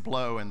begins to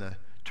blow and the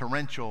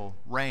torrential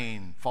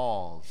rain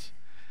falls.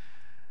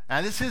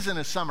 Now this isn't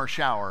a summer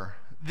shower.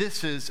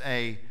 This is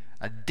a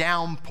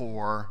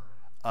downpour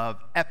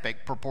of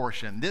epic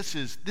proportion. This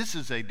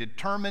is a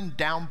determined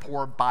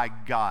downpour by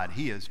God.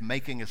 He is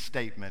making a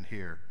statement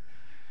here.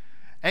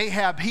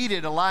 Ahab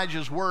heeded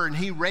Elijah's word, and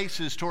he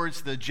races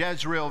towards the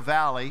Jezreel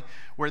Valley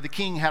where the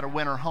king had a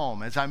winter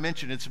home. As I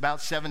mentioned, it's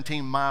about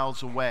 17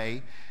 miles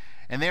away.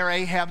 And there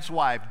Ahab's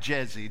wife,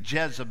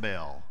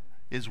 Jezebel,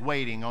 is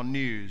waiting on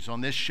news on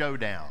this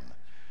showdown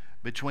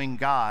between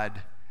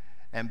God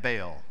and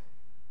Baal.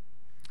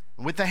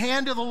 With the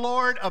hand of the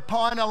Lord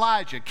upon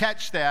Elijah.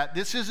 Catch that.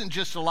 This isn't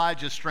just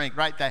Elijah's strength,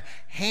 right? The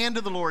hand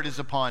of the Lord is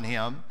upon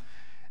him.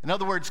 In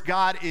other words,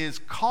 God is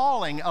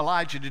calling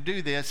Elijah to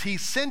do this. He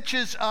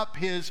cinches up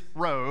his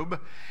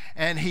robe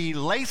and he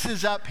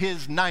laces up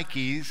his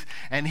Nikes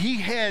and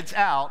he heads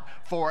out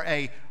for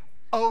a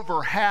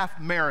over half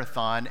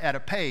marathon at a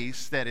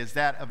pace that is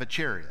that of a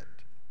chariot.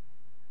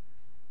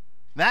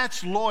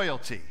 That's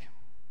loyalty.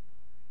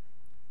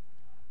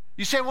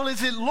 You say, well,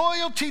 is it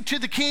loyalty to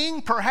the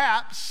king?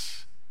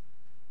 Perhaps.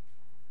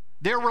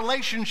 Their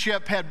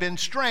relationship had been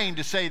strained,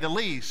 to say the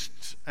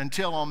least,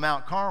 until on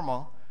Mount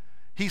Carmel,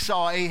 he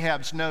saw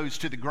Ahab's nose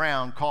to the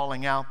ground,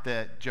 calling out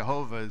that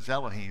Jehovah is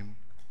Elohim.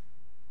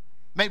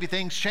 Maybe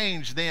things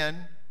changed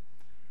then.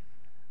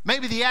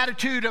 Maybe the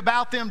attitude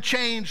about them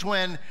changed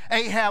when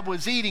Ahab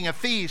was eating a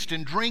feast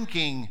and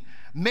drinking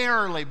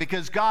merrily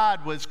because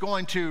God was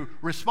going to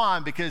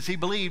respond, because he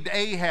believed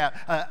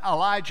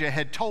Elijah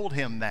had told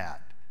him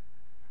that.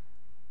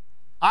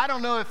 I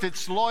don't know if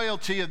it's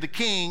loyalty of the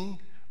king,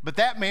 but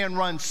that man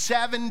runs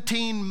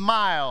 17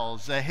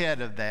 miles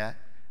ahead of that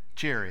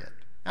chariot.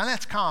 Now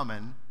that's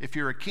common. If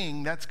you're a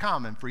king, that's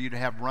common for you to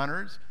have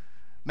runners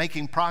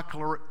making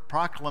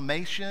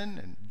proclamation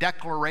and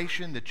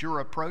declaration that you're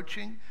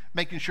approaching,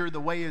 making sure the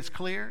way is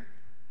clear.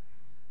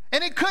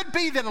 And it could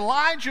be that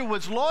Elijah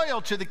was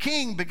loyal to the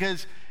king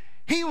because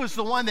he was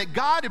the one that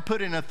God had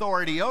put in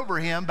authority over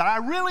him, but I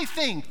really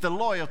think the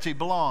loyalty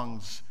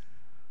belongs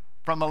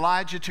from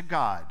Elijah to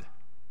God.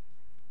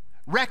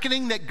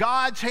 Reckoning that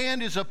God's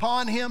hand is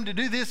upon him to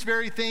do this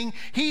very thing,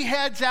 he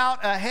heads out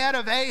ahead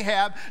of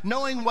Ahab,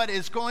 knowing what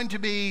is going to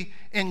be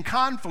in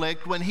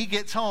conflict when he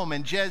gets home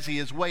and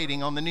Jezebel is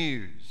waiting on the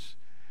news.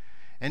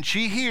 And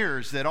she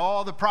hears that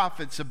all the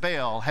prophets of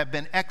Baal have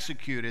been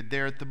executed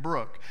there at the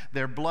brook,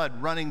 their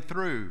blood running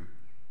through,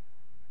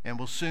 and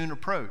will soon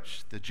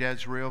approach the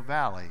Jezreel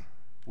Valley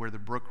where the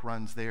brook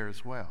runs there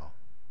as well.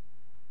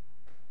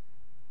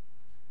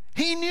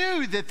 He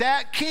knew that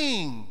that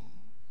king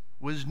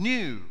was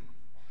new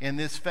in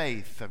this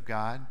faith of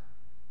God.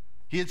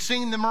 He had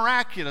seen the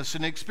miraculous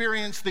and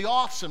experienced the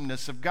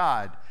awesomeness of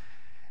God,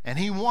 and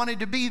he wanted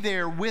to be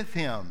there with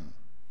him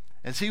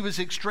as he was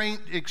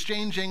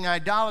exchanging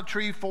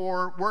idolatry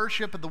for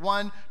worship of the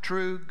one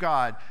true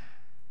God.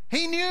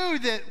 He knew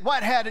that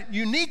what had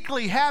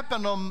uniquely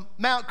happened on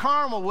Mount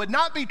Carmel would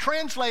not be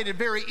translated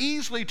very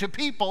easily to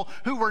people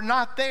who were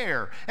not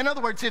there. In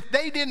other words, if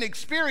they didn't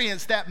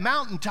experience that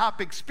mountaintop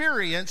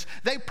experience,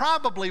 they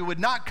probably would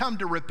not come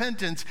to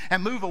repentance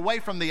and move away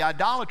from the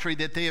idolatry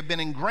that they have been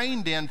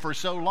ingrained in for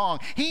so long.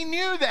 He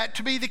knew that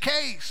to be the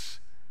case.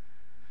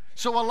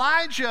 So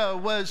Elijah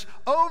was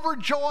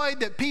overjoyed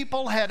that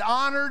people had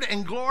honored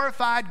and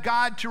glorified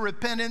God to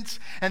repentance,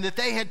 and that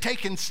they had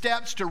taken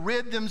steps to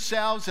rid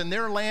themselves and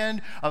their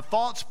land of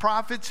false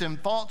prophets and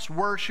false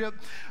worship.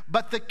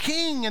 But the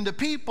king and the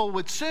people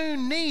would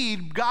soon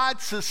need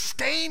God's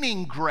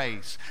sustaining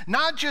grace,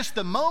 not just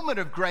the moment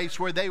of grace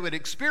where they would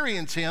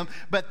experience him,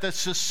 but the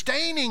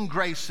sustaining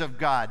grace of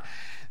God.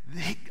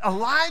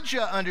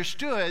 Elijah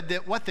understood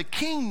that what the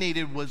king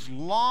needed was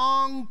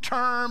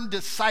long-term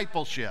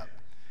discipleship.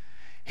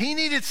 He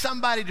needed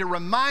somebody to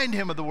remind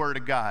him of the Word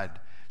of God,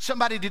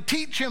 somebody to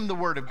teach him the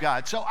Word of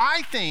God. So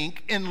I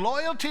think in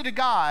loyalty to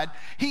God,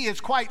 he is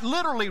quite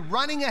literally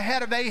running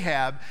ahead of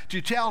Ahab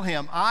to tell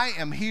him, I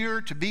am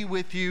here to be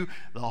with you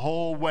the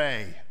whole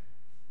way.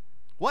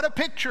 What a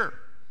picture.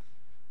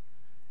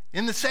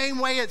 In the same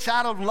way, it's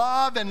out of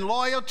love and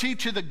loyalty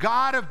to the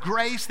God of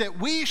grace that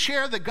we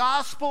share the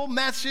gospel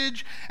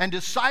message and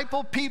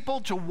disciple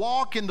people to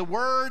walk in the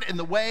word and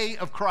the way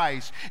of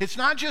Christ. It's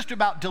not just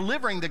about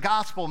delivering the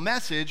gospel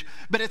message,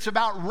 but it's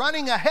about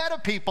running ahead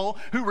of people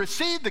who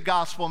receive the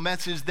gospel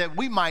message that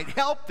we might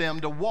help them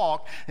to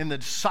walk in the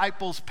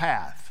disciples'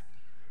 path.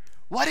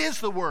 What is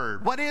the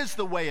word? What is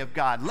the way of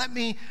God? Let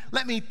me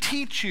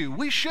teach you.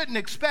 We shouldn't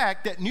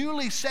expect that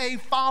newly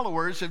saved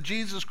followers of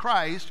Jesus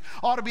Christ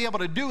ought to be able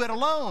to do it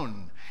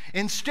alone.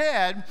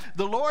 Instead,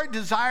 the Lord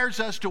desires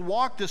us to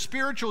walk the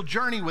spiritual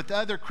journey with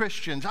other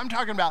Christians. I'm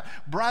talking about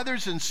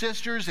brothers and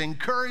sisters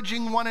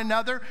encouraging one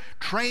another,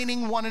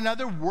 training one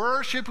another,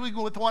 worshiping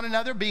with one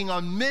another, being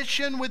on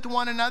mission with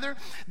one another.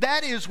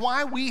 That is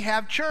why we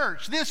have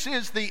church. This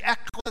is the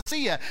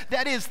ecclesia.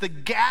 That is the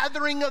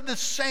gathering of the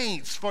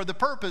saints for the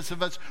purpose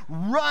of us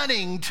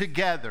running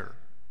together.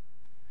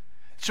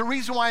 It's the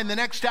reason why in the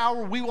next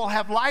hour we will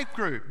have life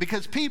group,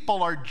 because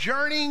people are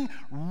journeying,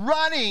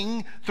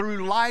 running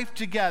through life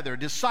together,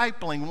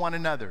 discipling one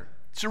another.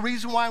 It's the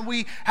reason why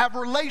we have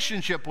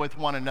relationship with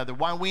one another,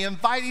 why we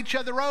invite each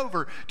other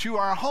over to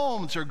our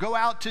homes or go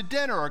out to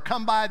dinner or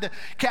come by the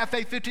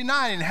Cafe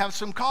 59 and have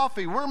some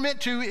coffee. We're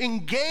meant to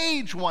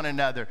engage one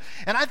another.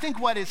 And I think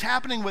what is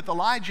happening with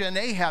Elijah and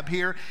Ahab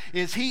here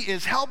is he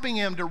is helping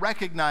him to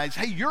recognize,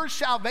 hey, your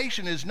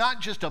salvation is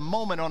not just a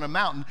moment on a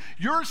mountain.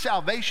 Your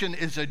salvation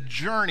is a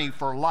journey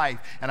for life,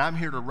 and I'm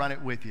here to run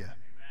it with you. Amen.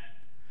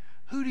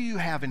 Who do you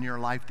have in your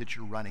life that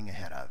you're running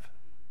ahead of?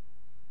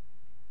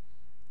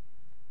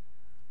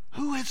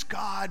 Who has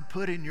God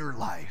put in your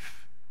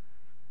life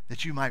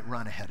that you might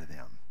run ahead of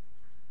them?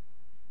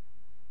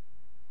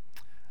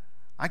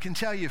 I can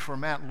tell you for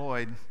Matt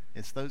Lloyd,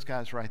 it's those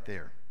guys right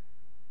there.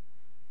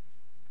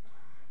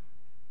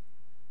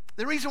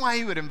 The reason why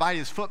he would invite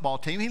his football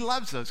team, he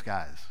loves those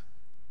guys.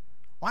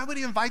 Why would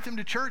he invite them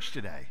to church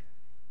today?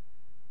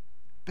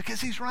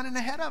 Because he's running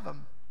ahead of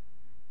them.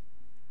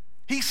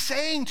 He's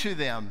saying to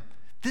them,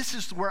 this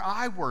is where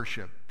I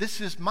worship. This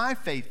is my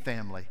faith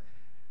family.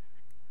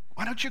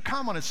 Why don't you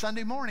come on a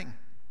Sunday morning?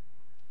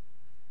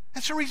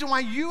 That's the reason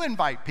why you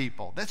invite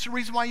people. That's the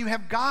reason why you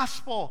have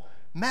gospel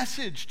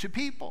message to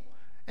people.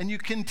 And you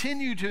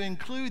continue to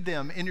include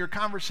them in your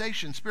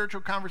conversations,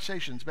 spiritual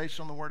conversations based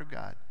on the Word of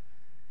God.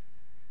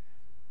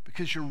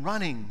 Because you're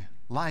running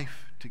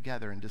life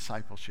together in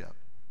discipleship.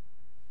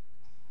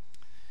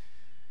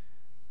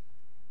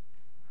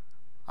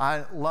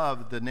 I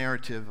love the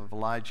narrative of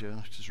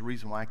Elijah, which is the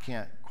reason why I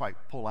can't quite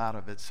pull out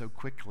of it so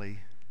quickly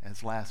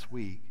as last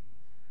week.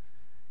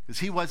 Because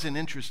he wasn't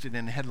interested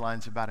in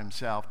headlines about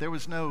himself. There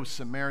was no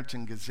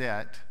Samaritan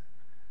Gazette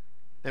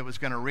that was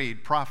going to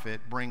read,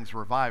 prophet brings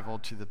revival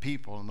to the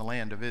people in the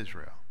land of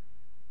Israel.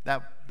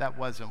 That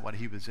wasn't what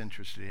he was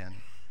interested in.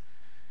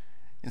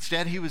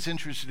 Instead, he was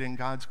interested in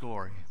God's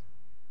glory.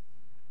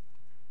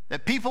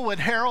 That people would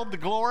herald the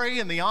glory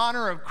and the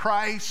honor of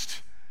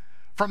Christ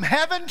from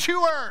heaven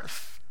to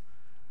earth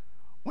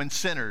when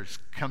sinners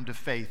come to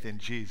faith in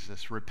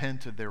Jesus,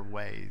 repent of their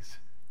ways,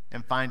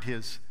 and find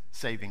his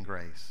saving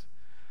grace.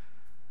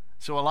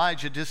 So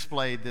Elijah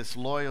displayed this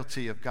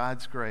loyalty of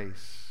God's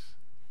grace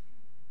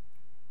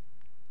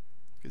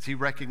because he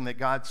reckoned that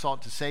God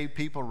sought to save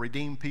people,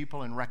 redeem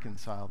people, and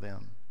reconcile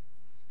them.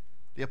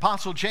 The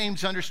Apostle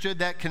James understood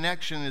that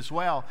connection as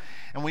well,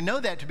 and we know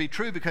that to be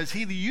true because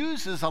he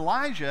uses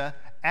Elijah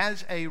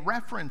as a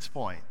reference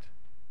point.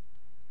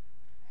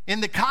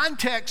 In the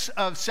context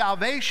of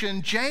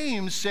salvation,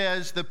 James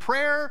says the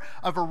prayer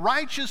of a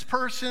righteous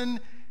person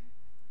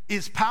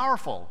is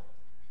powerful.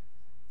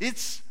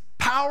 It's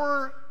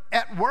power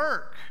at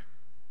work.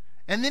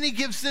 And then he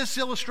gives this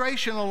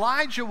illustration.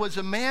 Elijah was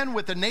a man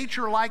with a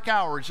nature like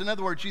ours. In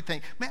other words, you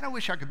think, man, I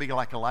wish I could be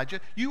like Elijah.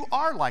 You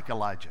are like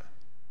Elijah.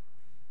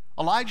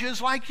 Elijah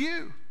is like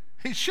you.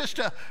 He's just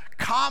a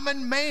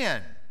common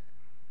man.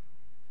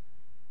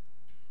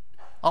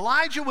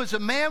 Elijah was a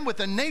man with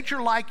a nature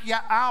like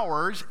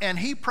ours, and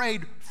he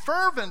prayed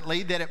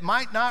fervently that it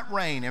might not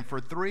rain. And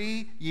for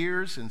 3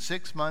 years and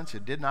 6 months,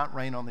 it did not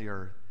rain on the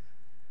earth.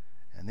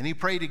 And then he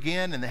prayed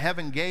again, and the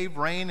heaven gave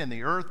rain, and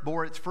the earth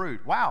bore its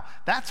fruit. Wow,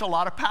 that's a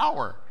lot of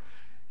power.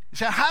 You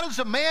say, how does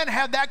a man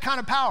have that kind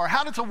of power?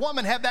 How does a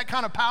woman have that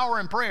kind of power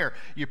in prayer?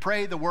 You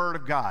pray the word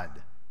of God.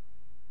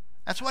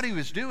 That's what he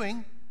was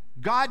doing.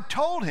 God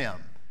told him,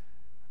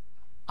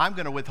 I'm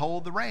going to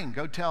withhold the rain.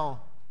 Go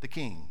tell the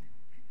king.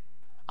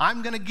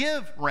 I'm going to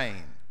give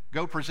rain.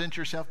 Go present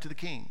yourself to the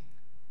king.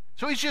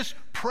 So he's just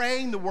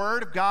praying the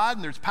word of God,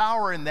 and there's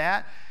power in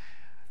that.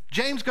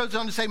 James goes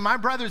on to say, my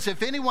brothers,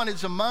 if anyone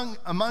is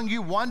among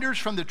you wanders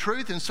from the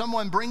truth and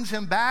someone brings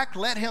him back,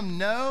 let him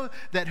know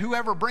that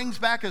whoever brings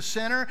back a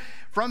sinner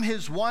from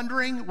his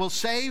wandering will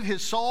save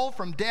his soul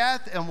from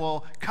death and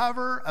will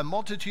cover a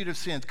multitude of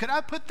sins. Could I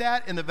put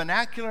that in the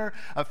vernacular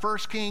of 1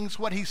 Kings?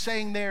 What he's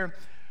saying there,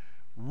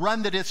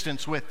 run the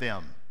distance with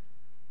them.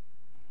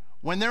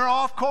 When they're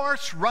off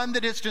course, run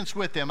the distance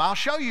with them. I'll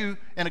show you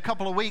in a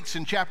couple of weeks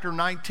in chapter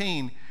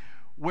 19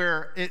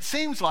 where it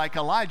seems like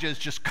Elijah is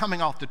just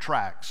coming off the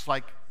tracks.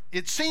 Like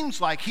it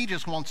seems like he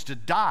just wants to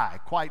die,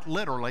 quite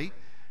literally.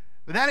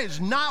 But that is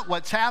not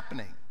what's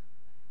happening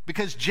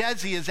because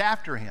Jesse is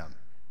after him.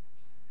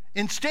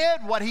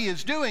 Instead, what he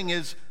is doing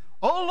is,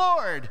 oh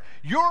Lord,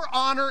 your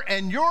honor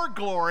and your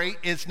glory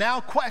is now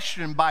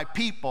questioned by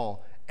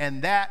people,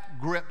 and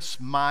that grips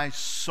my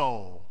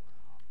soul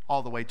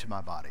all the way to my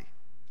body.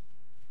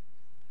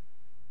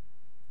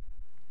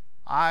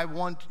 I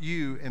want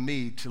you and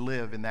me to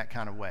live in that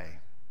kind of way.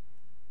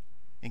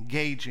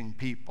 Engaging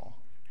people,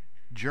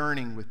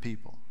 journeying with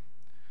people.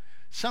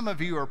 Some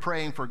of you are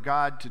praying for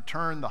God to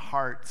turn the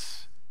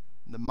hearts,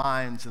 the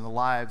minds, and the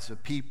lives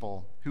of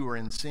people who are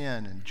in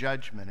sin and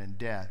judgment and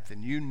death,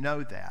 and you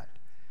know that.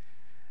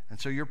 And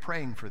so you're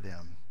praying for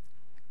them.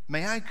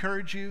 May I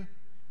encourage you,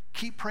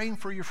 keep praying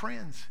for your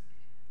friends.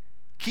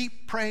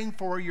 Keep praying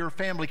for your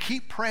family.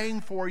 Keep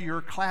praying for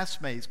your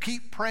classmates.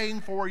 Keep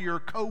praying for your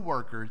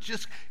coworkers.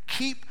 Just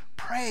keep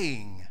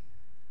praying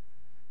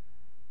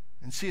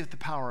and see if the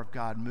power of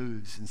God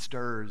moves and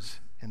stirs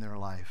in their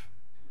life.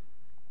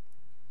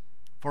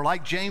 For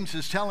like James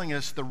is telling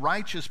us, the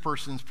righteous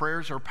person's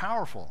prayers are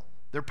powerful.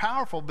 They're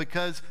powerful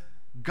because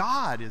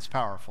God is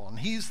powerful, and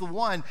he's the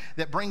one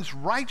that brings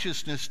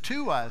righteousness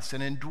to us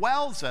and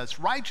indwells us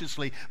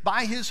righteously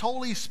by his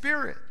Holy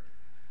Spirit.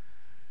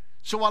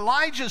 So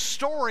Elijah's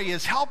story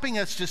is helping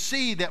us to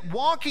see that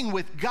walking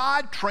with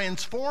God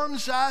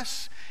transforms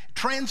us,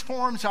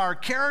 transforms our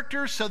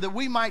character so that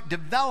we might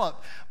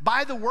develop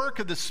by the work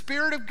of the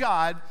Spirit of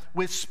God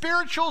with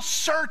spiritual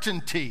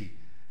certainty.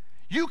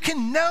 You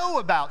can know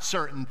about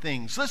certain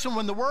things. Listen,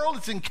 when the world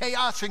is in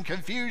chaos and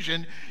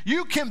confusion,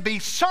 you can be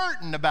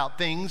certain about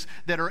things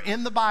that are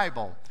in the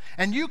Bible.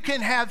 And you can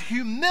have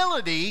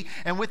humility,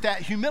 and with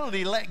that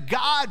humility, let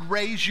God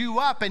raise you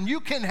up. And you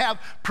can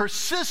have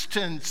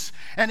persistence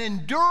and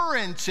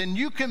endurance, and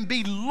you can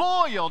be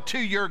loyal to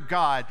your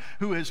God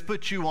who has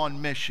put you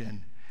on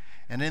mission.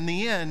 And in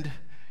the end,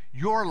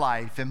 your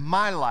life and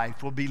my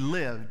life will be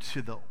lived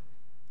to the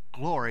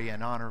glory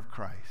and honor of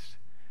Christ.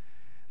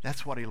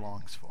 That's what he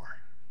longs for.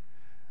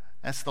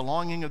 That's the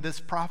longing of this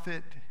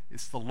prophet.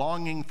 It's the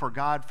longing for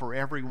God for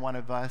every one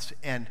of us.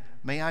 And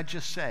may I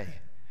just say,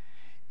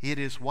 it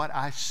is what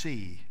I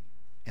see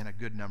in a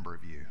good number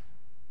of you.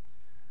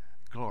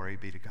 Glory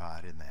be to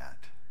God in that.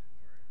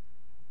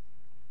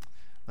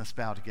 Let's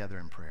bow together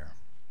in prayer.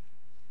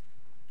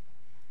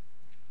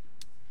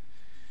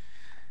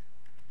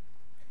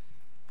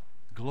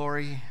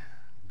 Glory,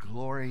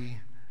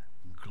 glory,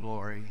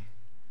 glory.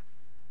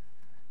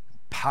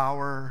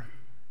 Power,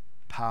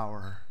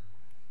 power,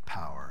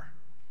 power.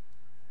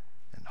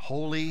 And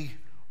holy,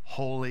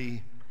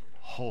 holy,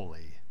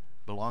 holy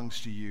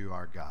belongs to you,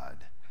 our God.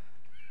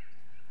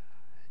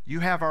 You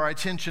have our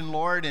attention,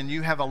 Lord, and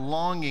you have a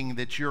longing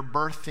that you're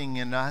birthing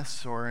in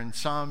us, or in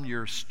some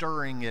you're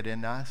stirring it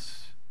in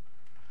us.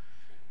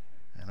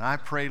 And I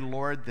pray,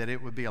 Lord, that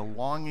it would be a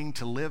longing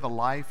to live a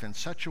life in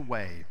such a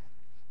way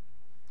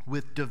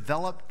with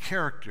developed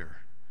character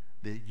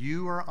that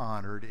you are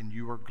honored and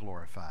you are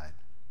glorified.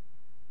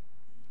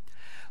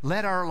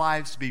 Let our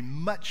lives be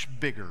much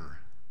bigger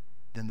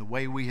than the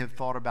way we have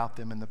thought about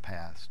them in the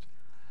past.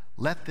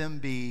 Let them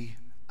be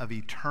of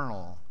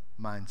eternal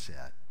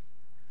mindset.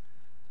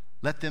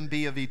 Let them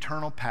be of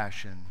eternal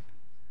passion,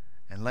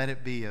 and let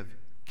it be of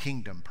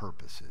kingdom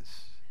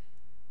purposes,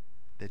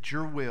 that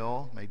your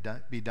will may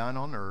be done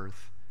on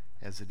earth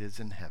as it is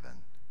in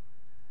heaven.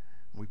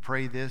 We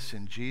pray this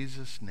in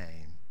Jesus'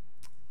 name.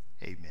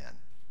 Amen.